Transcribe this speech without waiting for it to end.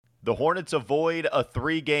The Hornets avoid a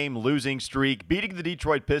 3-game losing streak, beating the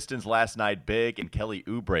Detroit Pistons last night big, and Kelly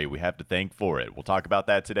Oubre we have to thank for it. We'll talk about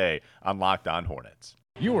that today on Locked On Hornets.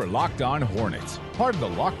 You are Locked On Hornets, part of the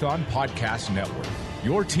Locked On Podcast Network,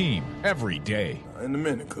 your team every day. In a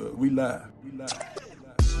minute, cuz we live.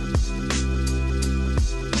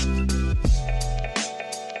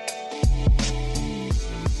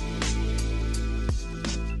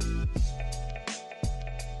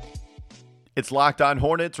 It's Locked On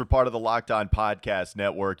Hornets. We're part of the Locked On Podcast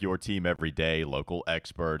Network, your team every day, local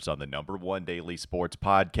experts on the #1 daily sports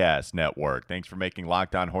podcast network. Thanks for making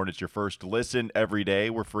Locked On Hornets your first listen every day.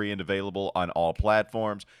 We're free and available on all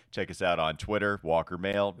platforms. Check us out on Twitter, Walker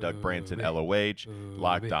Mail, Doug Branson, LOH,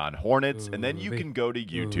 Locked On Hornets. And then you can go to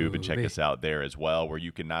YouTube and check us out there as well, where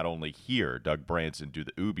you can not only hear Doug Branson do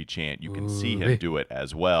the Ubi chant, you can see him do it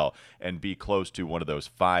as well and be close to one of those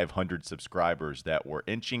 500 subscribers that we're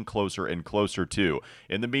inching closer and closer to.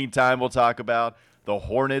 In the meantime, we'll talk about the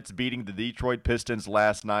Hornets beating the Detroit Pistons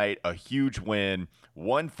last night. A huge win,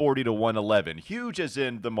 140-111. Huge as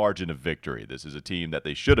in the margin of victory. This is a team that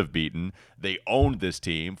they should have beaten. They owned this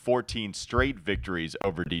team. 14 straight victories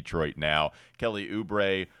over Detroit now. Kelly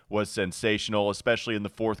Oubre was sensational, especially in the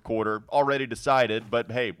fourth quarter. Already decided,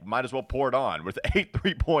 but hey, might as well pour it on with 8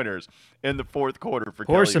 3-pointers in the fourth quarter for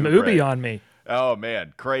Kelly Oubre. Pour some Ubi on me. Oh,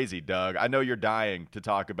 man, crazy, Doug. I know you're dying to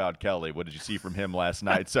talk about Kelly. What did you see from him last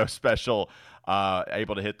night? So special,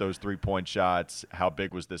 able to hit those 3-point shots. How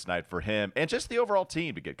big was this night for him? And just the overall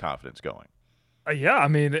team to get confidence going. Yeah, I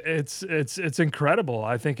mean, it's incredible.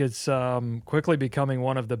 I think it's quickly becoming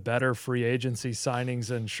one of the better free agency signings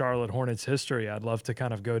in Charlotte Hornets history. I'd love to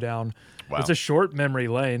kind of go down. Wow. It's a short memory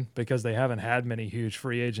lane because they haven't had many huge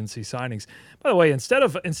free agency signings. By the way, instead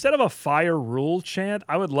of a fire rule chant,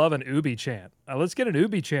 I would love an Ubi chant. Let's get an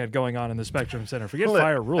Ubi chant going on in the Spectrum Center. Forget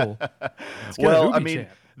fire rule. Well, I mean,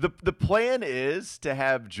 the plan is to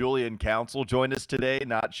have Julian Council join us today.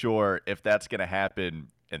 Not sure if that's going to happen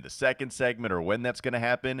in the second segment or when that's going to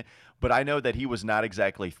happen, but I know that he was not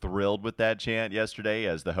exactly thrilled with that chant yesterday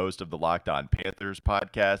as the host of the Locked On Panthers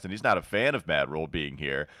podcast, and he's not a fan of Matt Rule being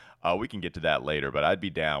here. We can get to that later, but I'd be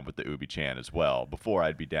down with the Ubi chant as well before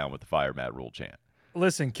I'd be down with the Fire Matt Rule chant.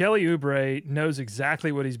 Listen, Kelly Oubre knows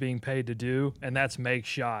exactly what he's being paid to do, and that's make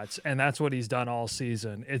shots, and that's what he's done all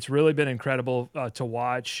season. It's really been incredible to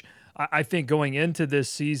watch. I think going into this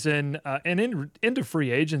season and into free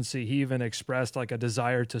agency, he even expressed like a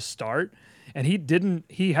desire to start, and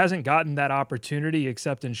he hasn't gotten that opportunity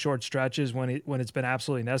except in short stretches when it's been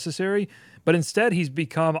absolutely necessary. But instead, he's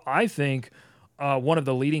become, I think, one of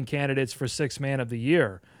the leading candidates for Sixth Man of the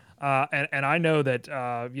Year. And I know that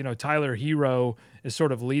Tyler Hero is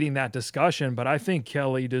sort of leading that discussion, but I think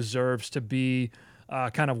Kelly deserves to be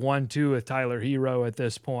kind of 1-2 with Tyler Hero at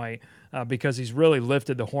this point because he's really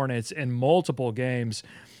lifted the Hornets in multiple games.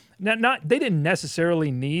 Now, they didn't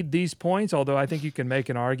necessarily need these points, although I think you can make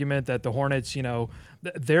an argument that the Hornets,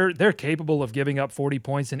 they're capable of giving up 40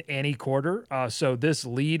 points in any quarter. So this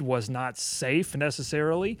lead was not safe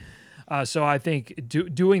necessarily. So I think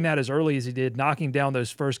doing that as early as he did, knocking down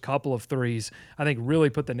those first couple of threes, I think really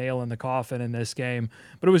put the nail in the coffin in this game.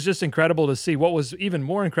 But it was just incredible to see. What was even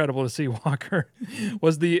more incredible to see, Walker,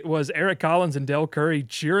 was Eric Collins and Del Curry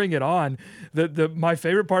cheering it on. My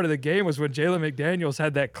favorite part of the game was when Jalen McDaniels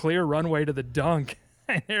had that clear runway to the dunk,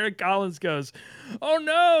 and Eric Collins goes, "Oh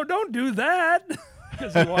no, don't do that."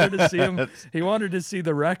 Because he wanted to see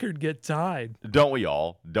the record get tied. Don't we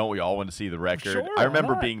all want to see the record? Sure, I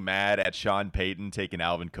remember being mad at Sean Payton taking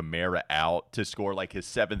Alvin Kamara out to score like his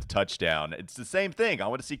 7th touchdown. It's the same thing. I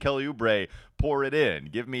want to see Kelly Oubre pour it in.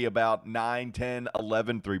 Give me about 9, 10,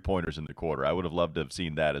 11 3-pointers in the quarter. I would have loved to have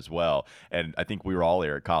seen that as well. And I think we were all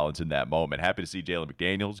Eric Collins in that moment. Happy to see Jalen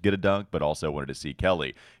McDaniels get a dunk, but also wanted to see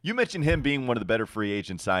Kelly. You mentioned him being one of the better free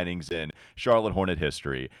agent signings in Charlotte Hornet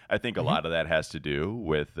history. I think a lot of that has to do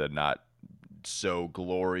with the not so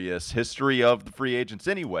glorious history of the free agents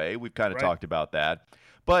anyway. We've kind of talked about that.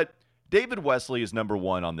 But David Wesley is number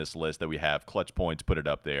 1 on this list that we have. Clutch Points put it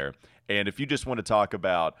up there. And if you just want to talk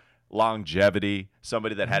about longevity,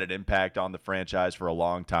 somebody that had an impact on the franchise for a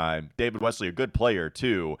long time, David Wesley, a good player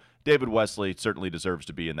too. David Wesley certainly deserves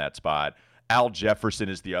to be in that spot. Al Jefferson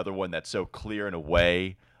is the other one that's so clear in a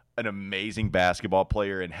way. An amazing basketball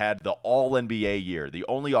player and had the All-NBA year, the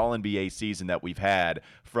only All-NBA season that we've had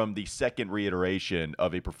from the second reiteration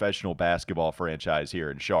of a professional basketball franchise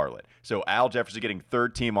here in Charlotte. So Al Jefferson getting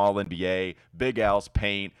third-team All-NBA, Big Al's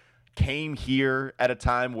paint, came here at a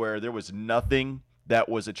time where there was nothing that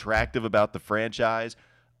was attractive about the franchise.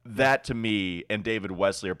 That, to me, and David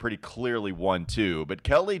Wesley are pretty clearly 1-2. But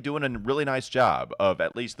Kelly doing a really nice job of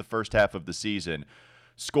at least the first half of the season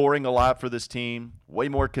scoring a lot for this team, way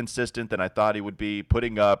more consistent than I thought he would be,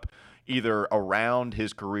 putting up either around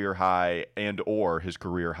his career high and or his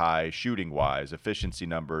career high shooting-wise, efficiency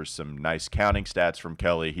numbers, some nice counting stats from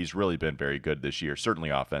Kelly. He's really been very good this year, certainly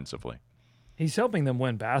offensively. He's helping them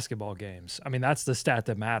win basketball games. I mean, that's the stat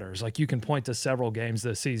that matters. Like, you can point to several games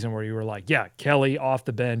this season where you were like, yeah, Kelly off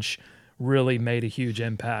the bench really made a huge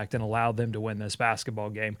impact and allowed them to win this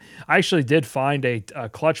basketball game. I actually did find a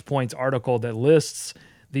Clutch Points article that lists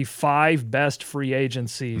the 5 best free agent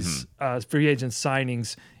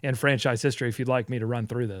signings in franchise history, if you'd like me to run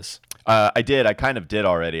through this. I did. I kind of did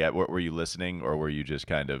already. Were you listening, or were you just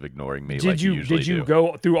kind of ignoring me like you usually do? Did you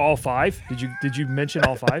go through all 5? Did you mention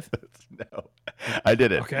all 5? No. I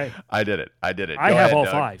did it. Okay. I did it. I Go have ahead, all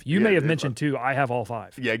Doug. 5. You may have mentioned 2. I have all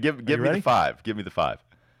 5. Yeah, give me ready? the 5. Give me the 5.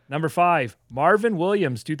 Number 5, Marvin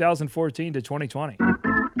Williams, 2014 to 2020.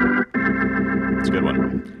 It's a good one.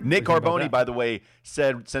 Nick What do you think about Carboni, that? by the way,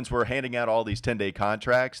 said since we're handing out all these 10-day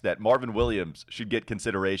contracts that Marvin Williams should get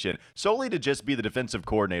consideration solely to just be the defensive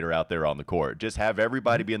coordinator out there on the court. Just have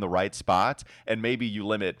everybody be in the right spots, and maybe you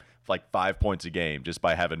limit like 5 points a game just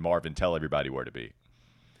by having Marvin tell everybody where to be.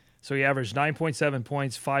 So he averaged 9.7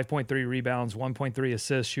 points, 5.3 rebounds, 1.3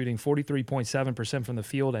 assists, shooting 43.7% from the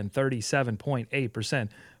field and 37.8%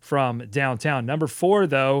 from downtown. Number 4,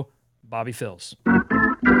 though, Bobby Phills.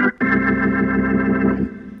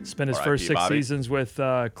 Spent his first 6 Bobby. seasons with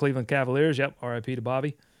Cleveland Cavaliers. Yep, RIP to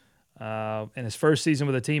Bobby. In his first season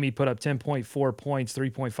with the team, he put up 10.4 points,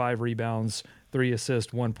 3.5 rebounds, 3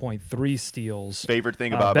 assists, 1.3 steals. Favorite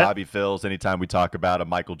thing about Bobby Phills, anytime we talk about him,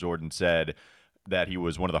 Michael Jordan said that he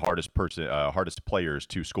was one of the hardest players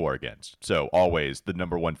to score against. So always the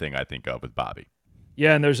number one thing I think of with Bobby.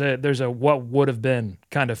 Yeah, and there's a what would have been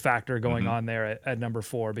kind of factor going on there at number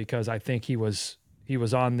 4, because I think he was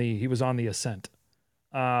on the ascent.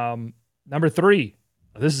 Number 3,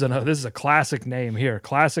 this is a classic name here,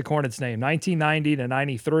 classic Hornets name, 1990 to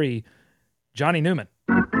 93, Johnny Newman.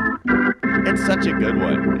 It's such a good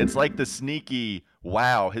one. It's like the sneaky,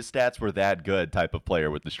 wow, his stats were that good type of player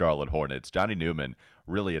with the Charlotte Hornets. Johnny Newman,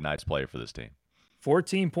 really a nice player for this team.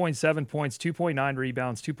 14.7 points, 2.9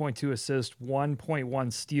 rebounds, 2.2 assists,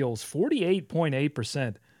 1.1 steals,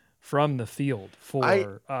 48.8% from the field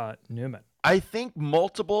for Newman. I think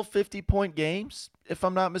multiple 50-point games, if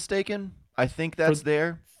I'm not mistaken. I think that's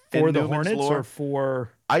there. For in the Newman's Hornets lore. or for...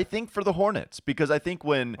 I think for the Hornets, because I think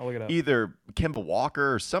when I'll look it up. either Kemba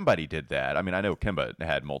Walker or somebody did that. I mean, I know Kemba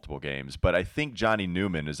had multiple games, but I think Johnny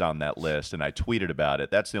Newman is on that list, and I tweeted about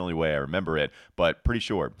it. That's the only way I remember it, but pretty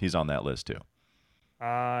sure he's on that list too.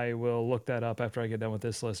 I will look that up after I get done with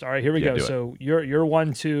this list. All right, here we Yeah, go. do it. So your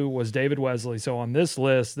 1-2 was David Wesley. So on this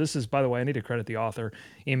list, this is, by the way, I need to credit the author,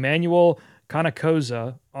 Emmanuel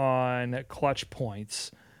Kanakoza on Clutch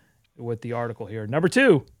Points with the article here. Number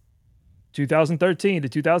 2, 2013 to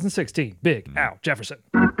 2016, Big Al Jefferson.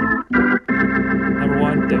 Number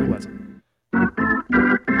 1, David Wesley.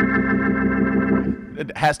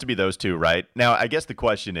 It has to be those two, right? Now, I guess the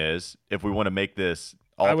question is, if we want to make this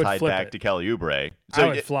I all would tied flip back it. to Kelly Oubre. I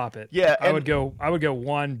would flop it. Yeah, I and- would go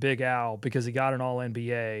 1 Big Al because he got an All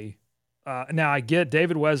NBA. Now I get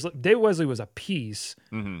David Wesley. David Wesley was a piece,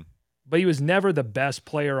 but he was never the best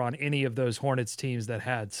player on any of those Hornets teams that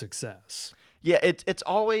had success. Yeah, it's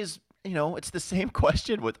always, it's the same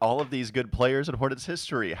question with all of these good players in Hornets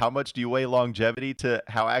history. How much do you weigh longevity to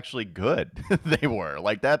how actually good they were?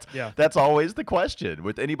 Like that's always the question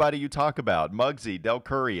with anybody you talk about. Muggsy, Del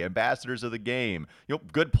Curry, ambassadors of the game,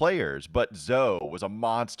 good players, but Zoe was a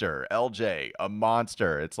monster. LJ, a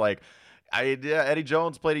monster. It's like Eddie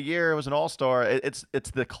Jones played a year, was an all-star. It's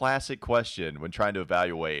the classic question when trying to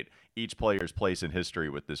evaluate each player's place in history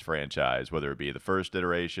with this franchise, whether it be the first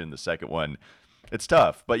iteration, the second one. It's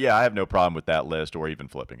tough, but yeah, I have no problem with that list or even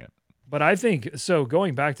flipping it. But I think so.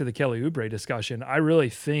 Going back to the Kelly Oubre discussion, I really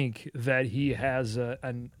think that he has a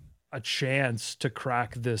chance to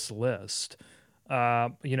crack this list. We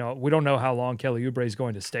don't know how long Kelly Oubre is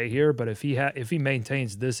going to stay here, but if he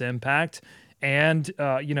maintains this impact and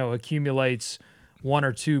accumulates 1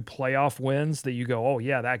 or 2 playoff wins that you go, oh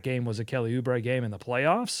yeah, that game was a Kelly Oubre game in the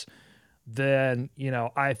playoffs, then,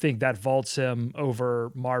 I think that vaults him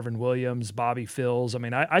over Marvin Williams, Bobby Phills. I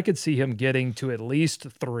mean, I could see him getting to at least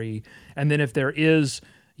 3. And then if there is,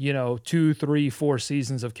 2, 3, 4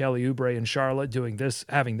 seasons of Kelly Oubre in Charlotte doing this,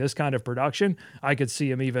 having this kind of production, I could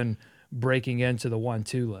see him even breaking into the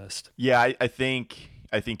 1-2 list. Yeah, I think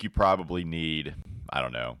you probably need, I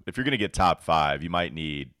don't know, if you're going to get top 5, you might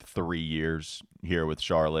need 3 years here with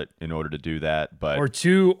Charlotte in order to do that. But or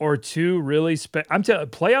two really. I'm telling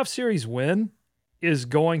playoff series win is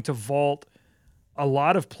going to vault a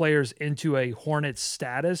lot of players into a Hornets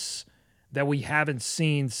status that we haven't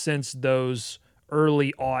seen since those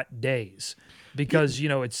early aught days, because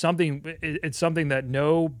it's something that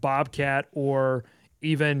no Bobcat or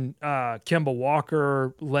even Kemba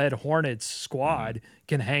Walker led Hornets squad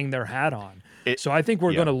can hang their hat on. So I think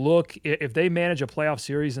we're going to look, if they manage a playoff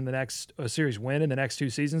series in the next series win in the next 2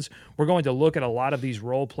 seasons, we're going to look at a lot of these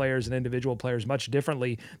role players and individual players much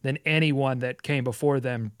differently than anyone that came before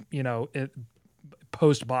them,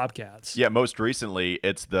 post Bobcats. Yeah, most recently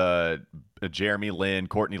it's the Jeremy Lin,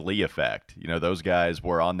 Courtney Lee effect. Those guys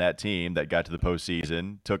were on that team that got to the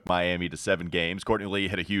postseason, took Miami to 7 games. Courtney Lee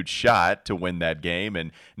had a huge shot to win that game,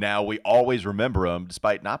 and now we always remember him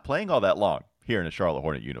despite not playing all that long here in a Charlotte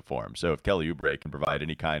Hornet uniform. So if Kelly Oubre can provide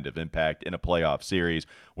any kind of impact in a playoff series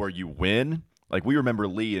where you win, like we remember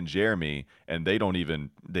Lee and Jeremy, and they weren't even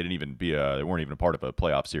a part of a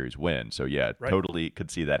playoff series win. So yeah, right. Totally could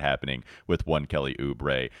see that happening with one Kelly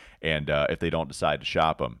Oubre. And if they don't decide to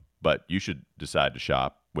shop him, but you should decide to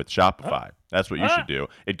shop with Shopify. That's what you should do.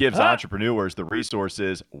 It gives entrepreneurs the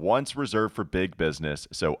resources once reserved for big business,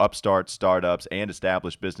 so upstarts, startups, and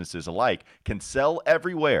established businesses alike can sell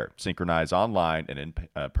everywhere, synchronize online and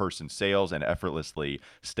in-person sales, and effortlessly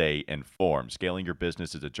stay informed. Scaling your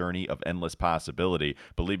business is a journey of endless possibility.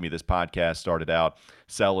 Believe me, this podcast started out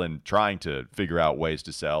trying to figure out ways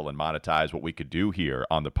to sell and monetize what we could do here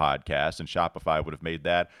on the podcast, and Shopify would have made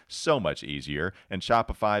that so much easier. And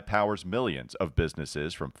Shopify powers millions of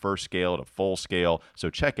businesses from first scale to full scale. So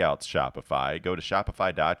check out Shopify. Go to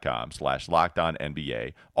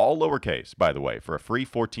shopify.com/LockedOnNBA, all lowercase, by the way, for a free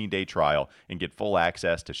 14-day trial and get full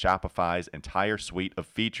access to Shopify's entire suite of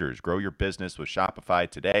features. Grow your business with Shopify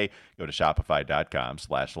today. Go to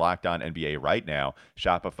shopify.com/LockedOnNBA right now.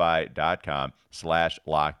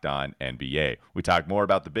 Shopify.com/LockedOnNBA. We talk more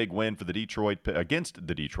about the big win for against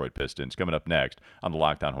the Detroit Pistons coming up next on the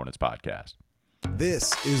Locked On Hornets podcast.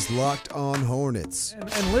 This is Locked On Hornets.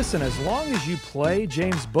 And listen, as long as you play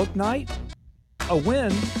James Bouknight, a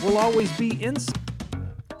win will always be inside.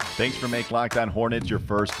 Thanks for making Locked On Hornets your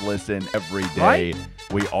first listen every day. Right?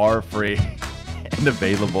 We are free and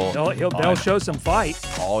available. They'll show some fight.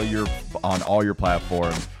 On all your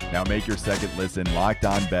platforms. Now make your second listen Locked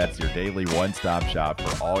On Bets, your daily one-stop shop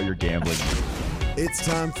for all your gambling needs. It's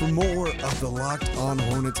time for more of the Locked On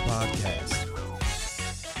Hornets podcast.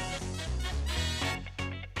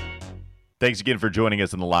 Thanks again for joining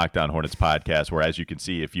us in the Locked On Hornets podcast, where, as you can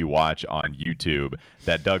see if you watch on YouTube,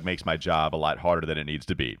 that Doug makes my job a lot harder than it needs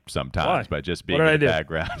to be sometimes. By just being in the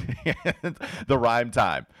background. The rhyme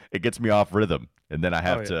time. It gets me off rhythm, and then I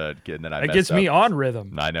have to get, and then I It gets me on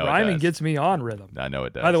rhythm. I know Rhyming it does. gets me on rhythm. I know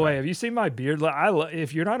it does. By the way, have you seen my beard?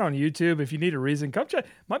 If you're not on YouTube, if you need a reason, come check.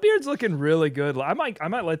 My beard's looking really good. I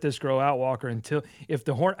might let this grow out, Walker, until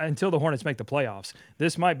the Hornets make the playoffs.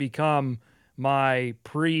 This might become my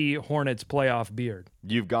pre-Hornets playoff beard.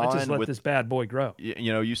 You've gone just let this bad boy grow.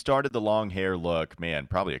 You started the long hair look, man,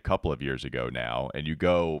 probably a couple of years ago now, and you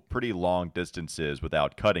go pretty long distances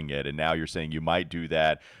without cutting it, and now you're saying you might do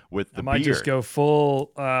that with the beard. I might just go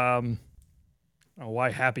full, why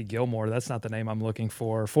Happy Gilmore? That's not the name I'm looking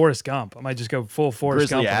for. Forrest Gump. I might just go full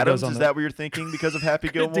Forrest Gump. Grizzly Adams, is that what you're thinking because of Happy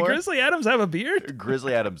Gilmore? Did Grizzly Adams have a beard?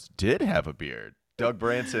 Grizzly Adams did have a beard. Doug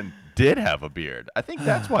Branson did have a beard. I think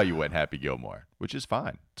that's why you went Happy Gilmore, which is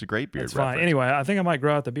fine. It's a great beard. It's fine. Anyway, I think I might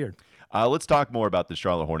grow out the beard. Let's talk more about the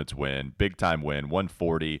Charlotte Hornets win. Big time win,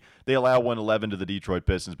 140. They allow 111 to the Detroit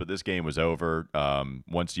Pistons, but this game was over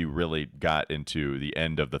once you really got into the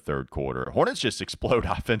end of the third quarter. Hornets just explode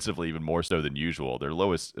offensively even more so than usual. Their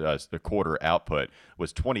lowest quarter output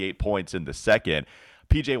was 28 points in the second.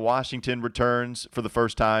 P.J. Washington returns for the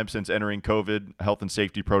first time since entering COVID health and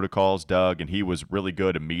safety protocols, Doug, and he was really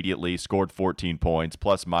good immediately, scored 14 points,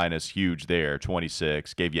 plus minus huge there,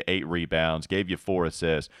 26, gave you 8 rebounds, gave you 4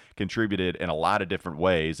 assists, contributed in a lot of different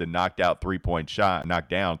ways, and knocked down 3-point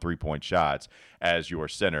shots as your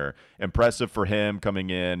center. Impressive for him coming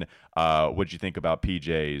in. What did you think about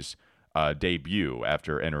P.J.'s debut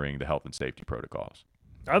after entering the health and safety protocols?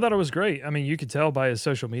 I thought it was great. I mean, you could tell by his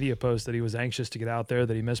social media post that he was anxious to get out there,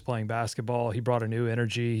 that he missed playing basketball. He brought a new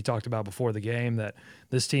energy. He talked about before the game that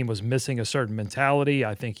this team was missing a certain mentality.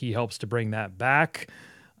 I think he helps to bring that back.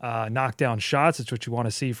 Knock down shots, it's what you want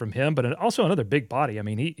to see from him, but also another big body. I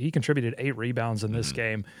mean, he contributed 8 rebounds in this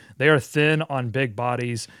game. They are thin on big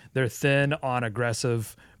bodies. They're thin on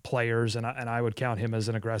aggressive players, and I would count him as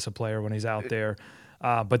an aggressive player when he's out there.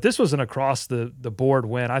 But this was an across-the-board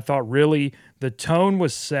win. I thought really the tone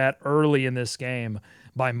was set early in this game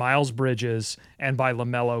by Miles Bridges and by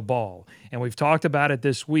LaMelo Ball. And we've talked about it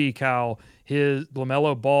this week, how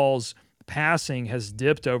LaMelo Ball's passing has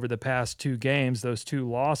dipped over the past 2 games. Those 2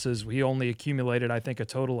 losses, he only accumulated, I think, a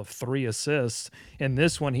total of 3 assists. In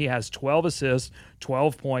this one, he has 12 assists,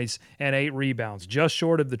 12 points, and 8 rebounds, just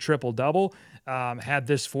short of the triple-double. Had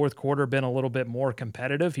this fourth quarter been a little bit more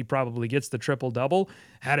competitive, he probably gets the triple-double.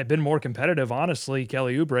 Had it been more competitive, honestly,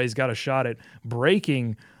 Kelly Oubre's got a shot at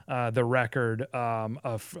breaking the record.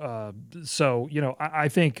 So, you know, I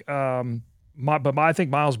think I think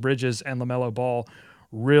Miles Bridges and LaMelo Ball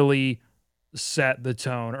really set the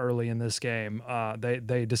tone early in this game.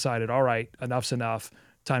 They decided, all right, enough's enough.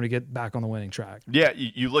 Time to get back on the winning track. Yeah,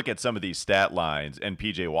 you look at some of these stat lines, and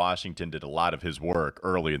P.J. Washington did a lot of his work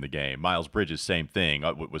early in the game. Miles Bridges, same thing,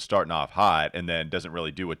 was starting off hot and then doesn't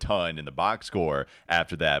really do a ton in the box score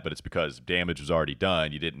after that, but it's because damage was already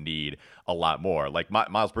done. You didn't need a lot more. Like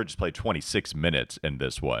Miles Bridges played 26 minutes in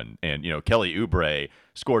this one, and you know Kelly Oubre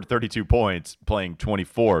scored 32 points playing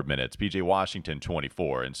 24 minutes, P.J. Washington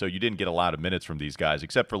 24, and so you didn't get a lot of minutes from these guys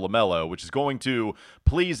except for LaMelo, which is going to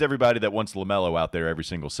please everybody that wants LaMelo out there every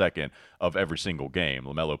single second of every single game.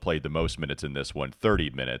 LaMelo played the most minutes in this one, 30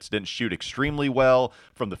 minutes. Didn't shoot extremely well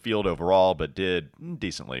from the field overall, but did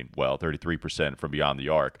decently well, 33% from beyond the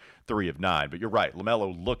arc, 3 of 9. But you're right,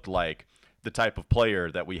 LaMelo looked like the type of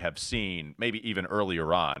player that we have seen maybe even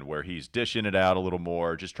earlier on, where he's dishing it out a little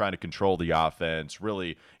more, just trying to control the offense,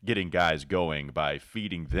 really getting guys going by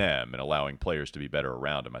feeding them and allowing players to be better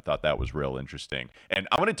around him. I thought that was real interesting. And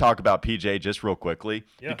I want to talk about PJ just real quickly,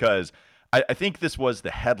 because I think this was the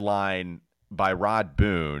headline by Rod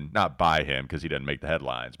Boone, not by him because he doesn't make the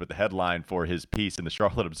headlines, but the headline for his piece in the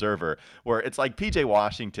Charlotte Observer, where it's like PJ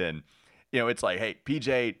Washington, you know, it's like, hey,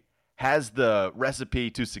 PJ has the recipe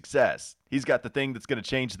to success. He's got the thing that's going to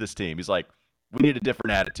change this team. He's like, we need a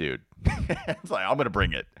different attitude. It's like, I'm going to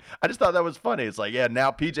bring it. I just thought that was funny. It's like, yeah,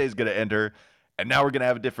 now PJ's going to enter, and now we're going to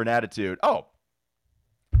have a different attitude. Oh,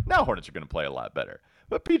 now Hornets are going to play a lot better.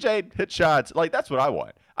 But PJ hit shots. Like, that's what I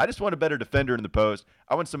want. I just want a better defender in the post.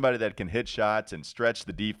 I want somebody that can hit shots and stretch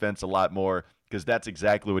the defense a lot more, because that's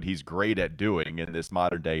exactly what he's great at doing in this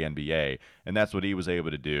modern-day NBA, and that's what he was able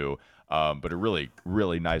to do. But a really,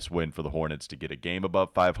 really nice win for the Hornets to get a game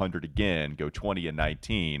above 500 again, go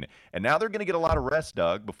 20-19. And now they're going to get a lot of rest,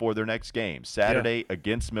 Doug, before their next game, Saturday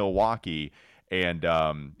against Milwaukee. And,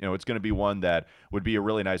 you know, it's going to be one that would be a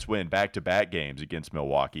really nice win. Back-to-back games against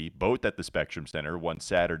Milwaukee, both at the Spectrum Center, one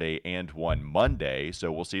Saturday and one Monday.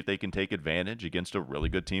 So we'll see if they can take advantage against a really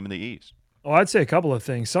good team in the East. Well, I'd say a couple of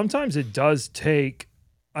things. Sometimes it does take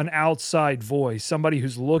an outside voice, somebody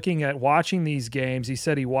who's looking at watching these games. He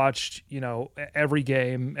said he watched, you know, every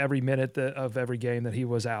game, every minute of every game that he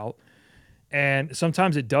was out. And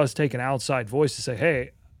sometimes it does take an outside voice to say,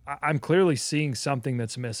 hey, I'm clearly seeing something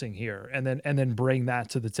that's missing here, and then bring that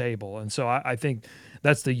to the table. And so I think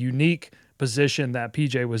that's the unique position that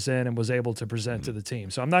PJ was in and was able to present to the team.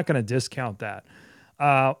 So I'm not going to discount that.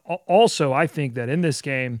 Also, I think that in this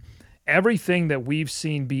game, everything that we've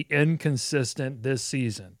seen be inconsistent this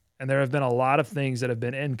season, and there have been a lot of things that have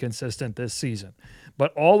been inconsistent this season,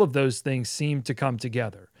 but all of those things seem to come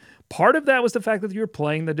together. Part of that was the fact that you're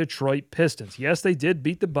playing the Detroit Pistons. Yes, they did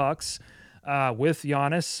beat the Bucks with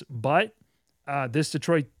Giannis, but this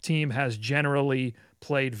Detroit team has generally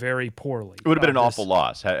played very poorly. It would have been an awful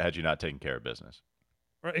loss had you not taken care of business.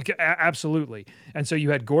 Absolutely. And so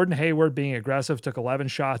you had Gordon Hayward being aggressive, took 11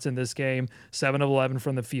 shots in this game, 7 of 11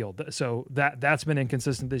 from the field. So that's been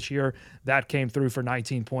inconsistent this year. That came through for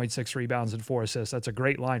 19 points, 6 rebounds, and 4 assists. That's a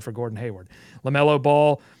great line for Gordon Hayward. LaMelo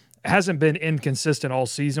Ball hasn't been inconsistent all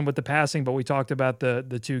season with the passing, but we talked about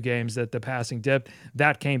the 2 games that the passing dipped.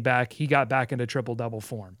 That came back. He got back into triple-double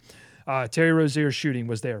form. Terry Rozier's shooting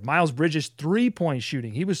was there. Miles Bridges' three-point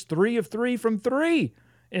shooting. He was 3 of 3 from 3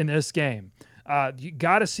 in this game. You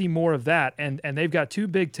got to see more of that. And they've got 2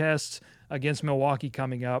 big tests against Milwaukee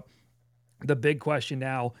coming up. The big question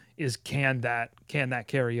now is can that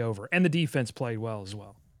carry over? And the defense played well as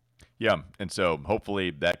well. Yeah, and so hopefully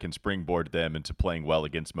that can springboard them into playing well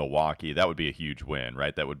against Milwaukee. That would be a huge win,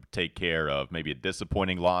 right? That would take care of maybe a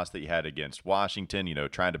disappointing loss that you had against Washington, you know,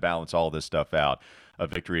 trying to balance all this stuff out. A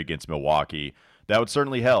victory against Milwaukee, that would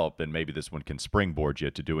certainly help, and maybe this one can springboard you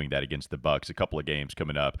to doing that against the Bucks. A couple of games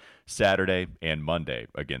coming up Saturday and Monday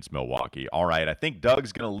against Milwaukee. All right, I think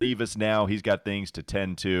Doug's going to leave us now. He's got things to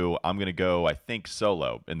tend to. I'm going to go, I think,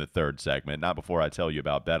 solo in the third segment, not before I tell you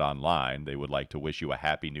about Bet Online. They would like to wish you a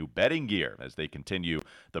happy new betting year as they continue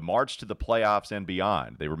the march to the playoffs and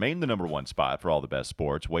beyond. They remain the number 1 spot for all the best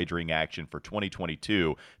sports wagering action for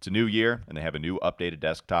 2022. It's a new year, and they have a new updated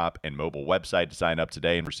desktop and mobile website to sign up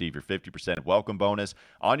today and receive your 50% welcome bonus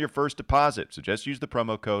on your first deposit. So just use the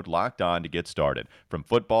promo code LOCKEDON to get started. From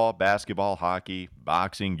football, basketball, hockey,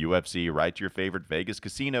 boxing, UFC, right to your favorite Vegas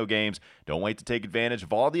casino games. Don't wait to take advantage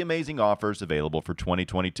of all the amazing offers available for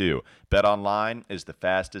 2022. BetOnline is the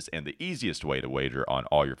fastest and the easiest way to wager on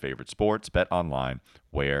all your favorite sports. BetOnline,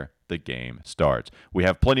 where the game starts. We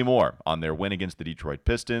have plenty more on their win against the Detroit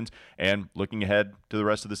Pistons and looking ahead to the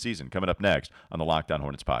rest of the season coming up next on the Locked On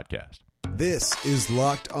Hornets podcast. This is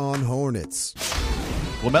Locked On Hornets.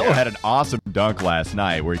 LaMelo had an awesome dunk last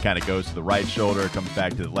night where he kind of goes to the right shoulder, comes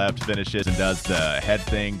back to the left, finishes, and does the head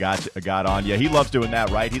thing, got on you. He loves doing that,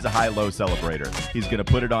 right? He's a high-low celebrator. He's going to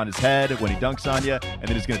put it on his head when he dunks on you, and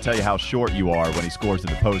then he's going to tell you how short you are when he scores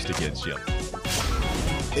in the post against you.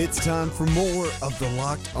 It's time for more of the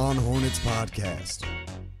Locked On Hornets podcast.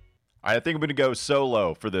 I think I'm going to go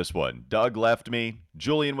solo for this one. Doug left me.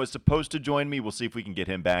 Julian was supposed to join me. We'll see if we can get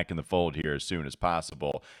him back in the fold here as soon as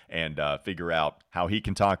possible and figure out how he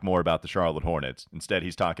can talk more about the Charlotte Hornets. Instead,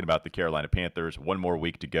 he's talking about the Carolina Panthers. One more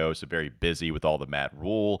week to go, so very busy with all the Matt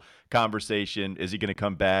Rule conversation. Is he going to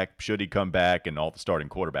come back? Should he come back? And all the starting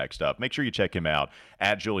quarterback stuff. Make sure you check him out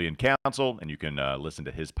at Julian Council, and you can listen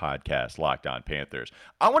to his podcast, Locked On Panthers.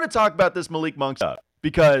 I want to talk about this Malik Monk stuff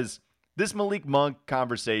because this Malik Monk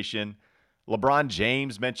conversation, LeBron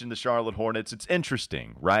James mentioned the Charlotte Hornets. It's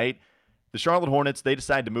interesting, right? The Charlotte Hornets, they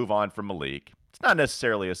decided to move on from Malik. It's not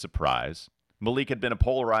necessarily a surprise. Malik had been a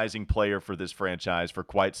polarizing player for this franchise for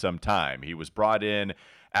quite some time. He was brought in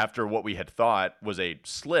after what we had thought was a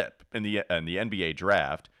slip in the NBA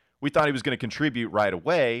draft. We thought he was going to contribute right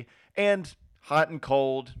away, and hot and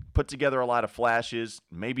cold, put together a lot of flashes,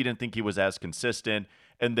 maybe didn't think he was as consistent.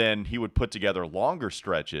 And then he would put together longer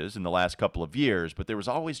stretches in the last couple of years, but there was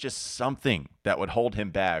always just something that would hold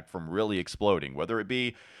him back from really exploding, whether it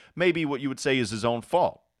be maybe what you would say is his own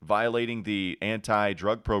fault, violating the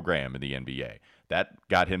anti-drug program in the NBA. That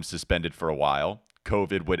got him suspended for a while.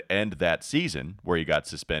 COVID would end that season where he got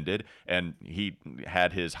suspended, and he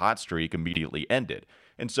had his hot streak immediately ended.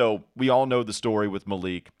 And so we all know the story with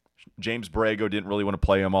Malik. James Borrego didn't really want to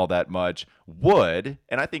play him all that much. And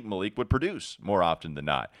I think Malik would produce more often than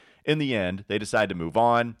not. In the end, they decided to move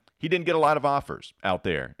on. He didn't get a lot of offers out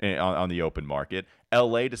there on the open market.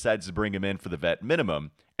 LA decides to bring him in for the vet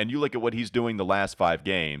minimum. And you look at what he's doing the last 5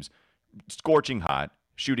 games, scorching hot,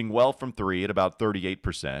 shooting well from 3 at about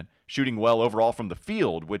 38%, shooting well overall from the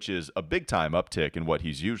field, which is a big-time uptick in what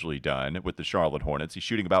he's usually done with the Charlotte Hornets. He's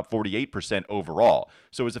shooting about 48% overall.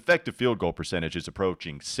 So his effective field goal percentage is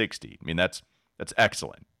approaching 60. I mean, that's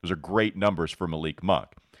excellent. Those are great numbers for Malik Monk.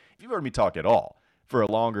 If you've heard me talk at all for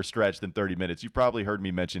a longer stretch than 30 minutes, you've probably heard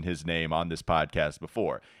me mention his name on this podcast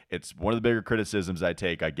before. It's one of the bigger criticisms I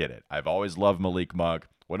take. I get it. I've always loved Malik Monk.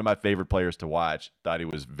 One of my favorite players to watch. Thought he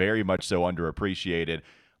was very much so underappreciated.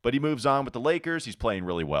 But he moves on with the Lakers. He's playing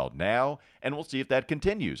really well now, and we'll see if that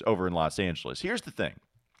continues over in Los Angeles. Here's the thing.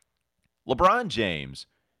 LeBron James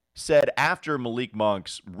said after Malik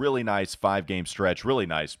Monk's really nice 5-game stretch, really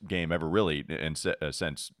nice game ever really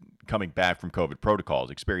since coming back from COVID protocols,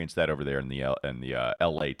 experienced that over there in the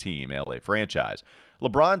LA team, LA franchise.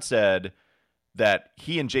 LeBron said that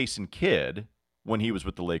he and Jason Kidd, when he was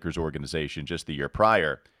with the Lakers organization just the year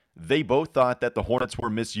prior, they both thought that the Hornets were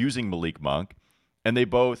misusing Malik Monk. And they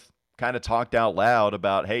both kind of talked out loud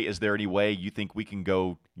about, hey, is there any way you think we can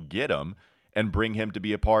go get him and bring him to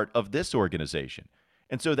be a part of this organization?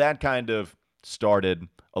 And so that kind of started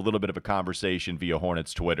a little bit of a conversation via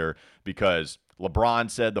Hornets Twitter because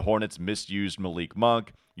LeBron said the Hornets misused Malik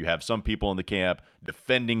Monk. You have some people in the camp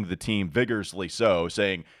defending the team vigorously so,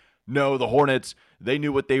 saying, no, the Hornets, they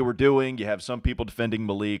knew what they were doing. You have some people defending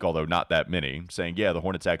Malik, although not that many, saying, yeah, the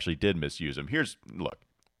Hornets actually did misuse him. Look.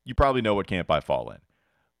 You probably know what camp I fall in.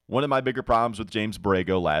 One of my bigger problems with James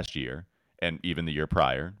Borrego last year, and even the year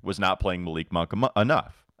prior, was not playing Malik Monk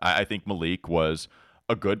enough. I think Malik was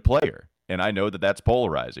a good player, and I know that that's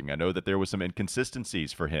polarizing. I know that there was some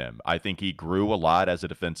inconsistencies for him. I think he grew a lot as a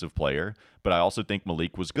defensive player, but I also think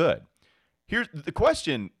Malik was good. Here's the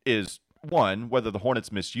question is, one, whether the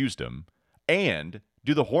Hornets misused him, and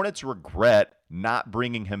do the Hornets regret not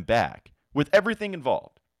bringing him back with everything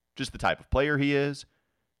involved? Just the type of player he is,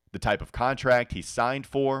 the type of contract he signed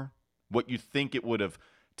for, what you think it would have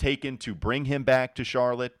taken to bring him back to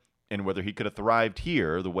Charlotte, and whether he could have thrived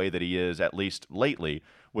here the way that he is, at least lately,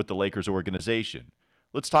 with the Lakers organization.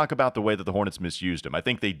 Let's talk about the way that the Hornets misused him. I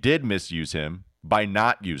think they did misuse him by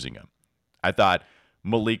not using him. I thought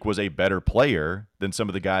Malik was a better player than some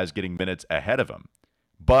of the guys getting minutes ahead of him.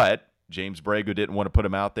 But James Borrego didn't want to put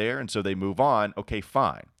him out there, and so they move on. Okay,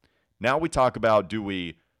 fine. Now we talk about, do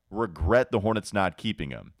we regret the Hornets not keeping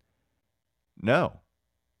him? No,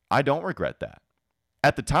 I don't regret that.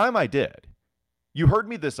 At the time I did. You heard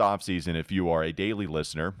me this offseason, if you are a daily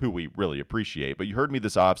listener, who we really appreciate, but you heard me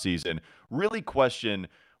this offseason really question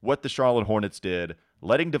what the Charlotte Hornets did,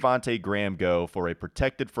 letting Devontae Graham go for a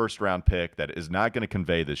protected first-round pick that is not going to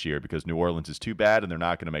convey this year because New Orleans is too bad and they're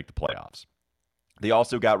not going to make the playoffs. They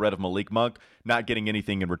also got rid of Malik Monk, not getting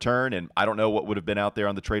anything in return, and I don't know what would have been out there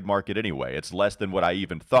on the trade market anyway. It's less than what I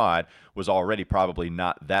even thought was already probably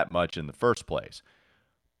not that much in the first place.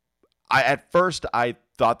 At first, I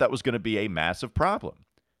thought that was going to be a massive problem.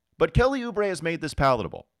 But Kelly Oubre has made this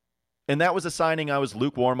palatable. And that was a signing I was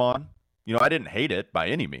lukewarm on. You know, I didn't hate it by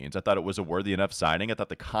any means. I thought it was a worthy enough signing. I thought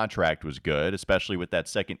the contract was good, especially with that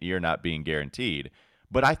second year not being guaranteed.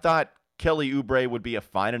 But I thought Kelly Oubre would be a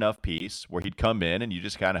fine enough piece where he'd come in and you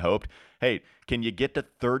just kind of hoped, hey, can you get to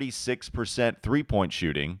 36% three-point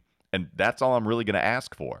shooting? And that's all I'm really going to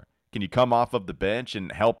ask for. Can you come off of the bench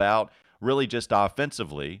and help out really just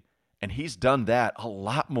offensively? And he's done that a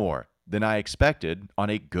lot more than I expected on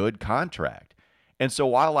a good contract. And so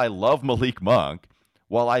while I love Malik Monk,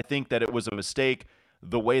 while I think that it was a mistake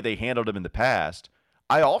the way they handled him in the past,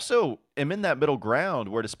 I also am in that middle ground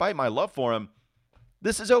where despite my love for him,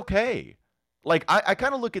 this is okay. Like, I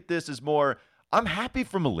kind of look at this as more, I'm happy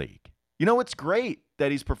for Malik. You know, it's great that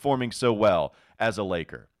he's performing so well as a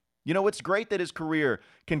Laker. You know, it's great that his career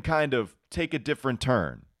can kind of take a different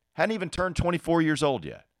turn. Hadn't even turned 24 years old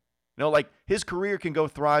yet. You know, like, his career can go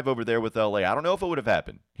thrive over there with LA. I don't know if it would have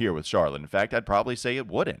happened here with Charlotte. In fact, I'd probably say it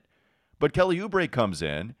wouldn't. But Kelly Oubre comes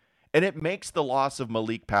in, and it makes the loss of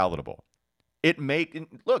Malik palatable.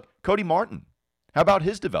 Look, Cody Martin. How about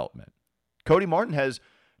his development? Cody Martin has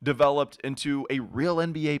developed into a real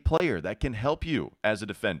NBA player that can help you as a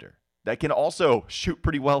defender, that can also shoot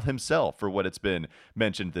pretty well himself for what it's been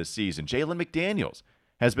mentioned this season. Jalen McDaniels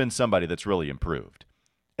has been somebody that's really improved.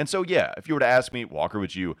 And so, yeah, if you were to ask me, Walker,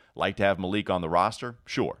 would you like to have Malik on the roster?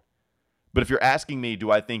 Sure. But if you're asking me, do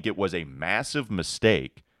I think it was a massive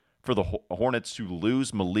mistake for the Hornets to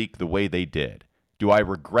lose Malik the way they did? Do I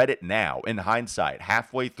regret it now, in hindsight,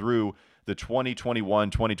 halfway through the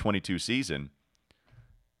 2021-2022 season?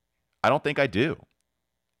 I don't think I do.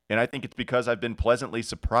 And I think it's because I've been pleasantly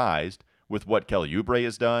surprised with what Kelly Oubre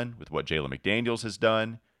has done, with what Jalen McDaniels has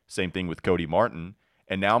done, same thing with Cody Martin.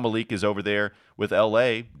 And now Malik is over there with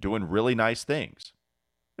LA doing really nice things.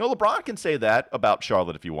 You know, LeBron can say that about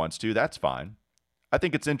Charlotte if he wants to. That's fine. I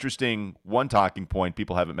think it's interesting, one talking point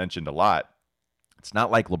people haven't mentioned a lot. It's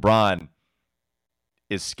not like LeBron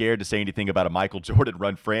is scared to say anything about a Michael Jordan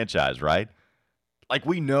run franchise, right? Like,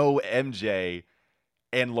 we know MJ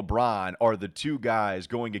and LeBron are the two guys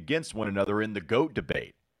going against one another in the GOAT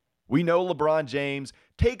debate. We know LeBron James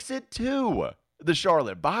takes it to the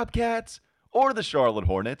Charlotte Bobcats or the Charlotte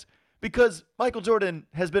Hornets because Michael Jordan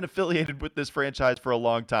has been affiliated with this franchise for a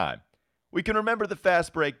long time. We can remember the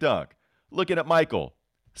fast break dunk, looking at Michael,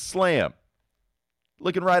 slam,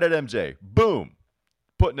 looking right at MJ, boom,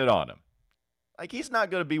 putting it on him. Like, he's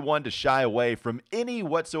not going to be one to shy away from any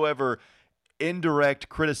whatsoever indirect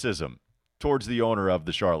criticism towards the owner of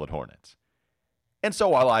the Charlotte Hornets. And so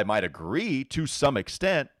while I might agree to some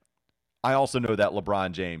extent, I also know that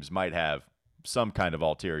LeBron James might have some kind of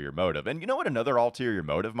ulterior motive. And you know what another ulterior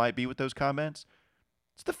motive might be with those comments?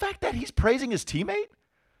 It's the fact that he's praising his teammate.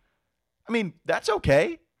 I mean, that's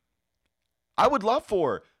okay. I would love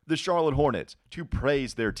for the Charlotte Hornets to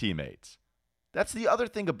praise their teammates. That's the other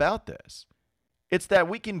thing about this. It's that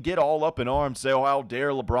we can get all up in arms, say, oh, how dare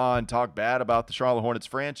LeBron talk bad about the Charlotte Hornets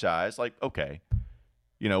franchise. Like, okay,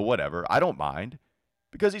 you know, whatever. I don't mind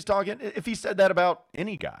because he's talking, if he said that about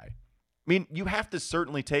any guy. I mean, you have to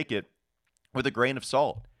certainly take it with a grain of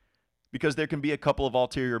salt because there can be a couple of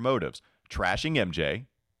ulterior motives. Trashing MJ,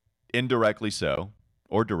 indirectly so,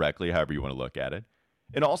 or directly, however you want to look at it,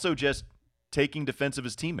 and also just taking defense of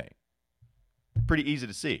his teammate. Pretty easy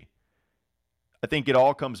to see. I think it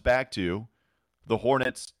all comes back to the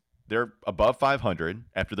Hornets. They're above 500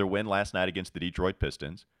 after their win last night against the Detroit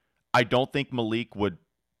Pistons. I don't think Malik would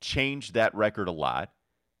change that record a lot.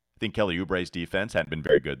 I think Kelly Oubre's defense hadn't been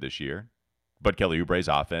very good this year, but Kelly Oubre's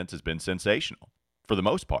offense has been sensational for the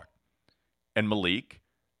most part. And Malik,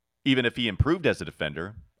 even if he improved as a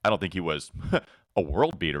defender, I don't think he was a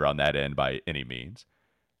world beater on that end by any means.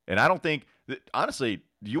 And I don't think, honestly,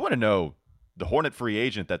 you want to know the Hornet free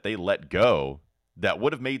agent that they let go that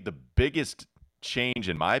would have made the biggest change,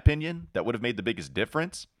 in my opinion, that would have made the biggest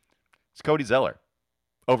difference? It's Cody Zeller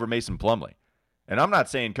over Mason Plumlee. And I'm not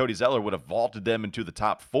saying Cody Zeller would have vaulted them into the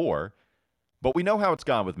top 4, but we know how it's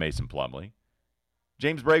gone with Mason Plumlee.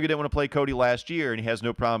 James Borrego didn't want to play Cody last year, and he has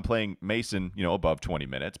no problem playing Mason, above 20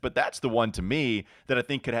 minutes. But that's the one to me that I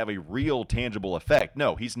think could have a real tangible effect.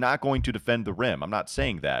 No, he's not going to defend the rim. I'm not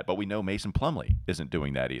saying that, but we know Mason Plumlee isn't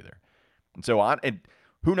doing that either. And so and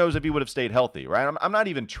who knows if he would have stayed healthy, right? I'm not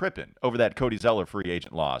even tripping over that Cody Zeller free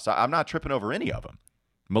agent loss. I'm not tripping over any of them.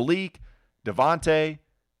 Malik, Devontae,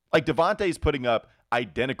 Devontae's putting up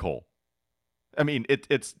identical. I mean,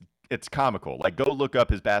 it's comical. Go look up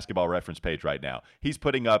his basketball reference page right now. He's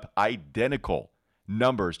putting up identical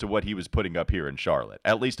numbers to what he was putting up here in Charlotte,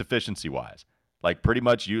 at least efficiency-wise. Pretty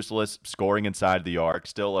much useless scoring inside the arc,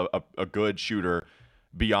 still a good shooter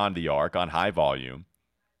beyond the arc on high volume.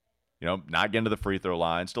 Not getting to the free throw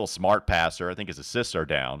line, still a smart passer. I think his assists are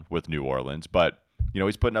down with New Orleans, but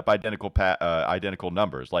he's putting up identical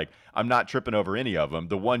numbers. I'm not tripping over any of them.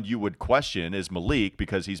 The one you would question is Malik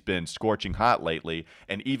because he's been scorching hot lately.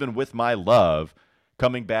 And even with my love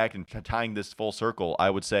coming back and tying this full circle, I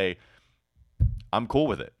would say I'm cool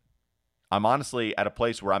with it. I'm honestly at a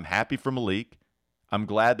place where I'm happy for Malik. I'm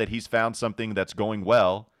glad that he's found something that's going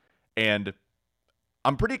well. And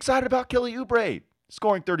I'm pretty excited about Kelly Oubre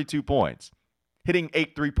scoring 32 points, hitting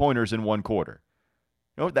 8 3-pointers in one quarter.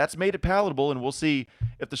 That's made it palatable, and we'll see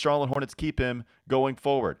if the Charlotte Hornets keep him going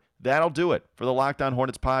forward. That'll do it for the Locked On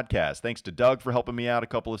Hornets podcast. Thanks to Doug for helping me out a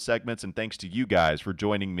couple of segments, and thanks to you guys for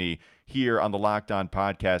joining me here on the Locked On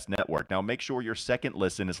Podcast Network. Now, make sure your second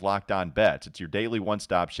listen is Locked On Bets. It's your daily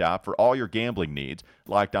one-stop shop for all your gambling needs.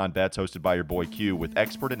 Locked On Bets, hosted by your boy Q, with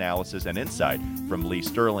expert analysis and insight from Lee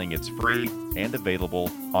Sterling. It's free and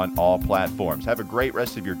available on all platforms. Have a great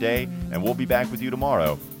rest of your day, and we'll be back with you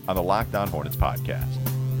tomorrow on the Locked On Hornets podcast.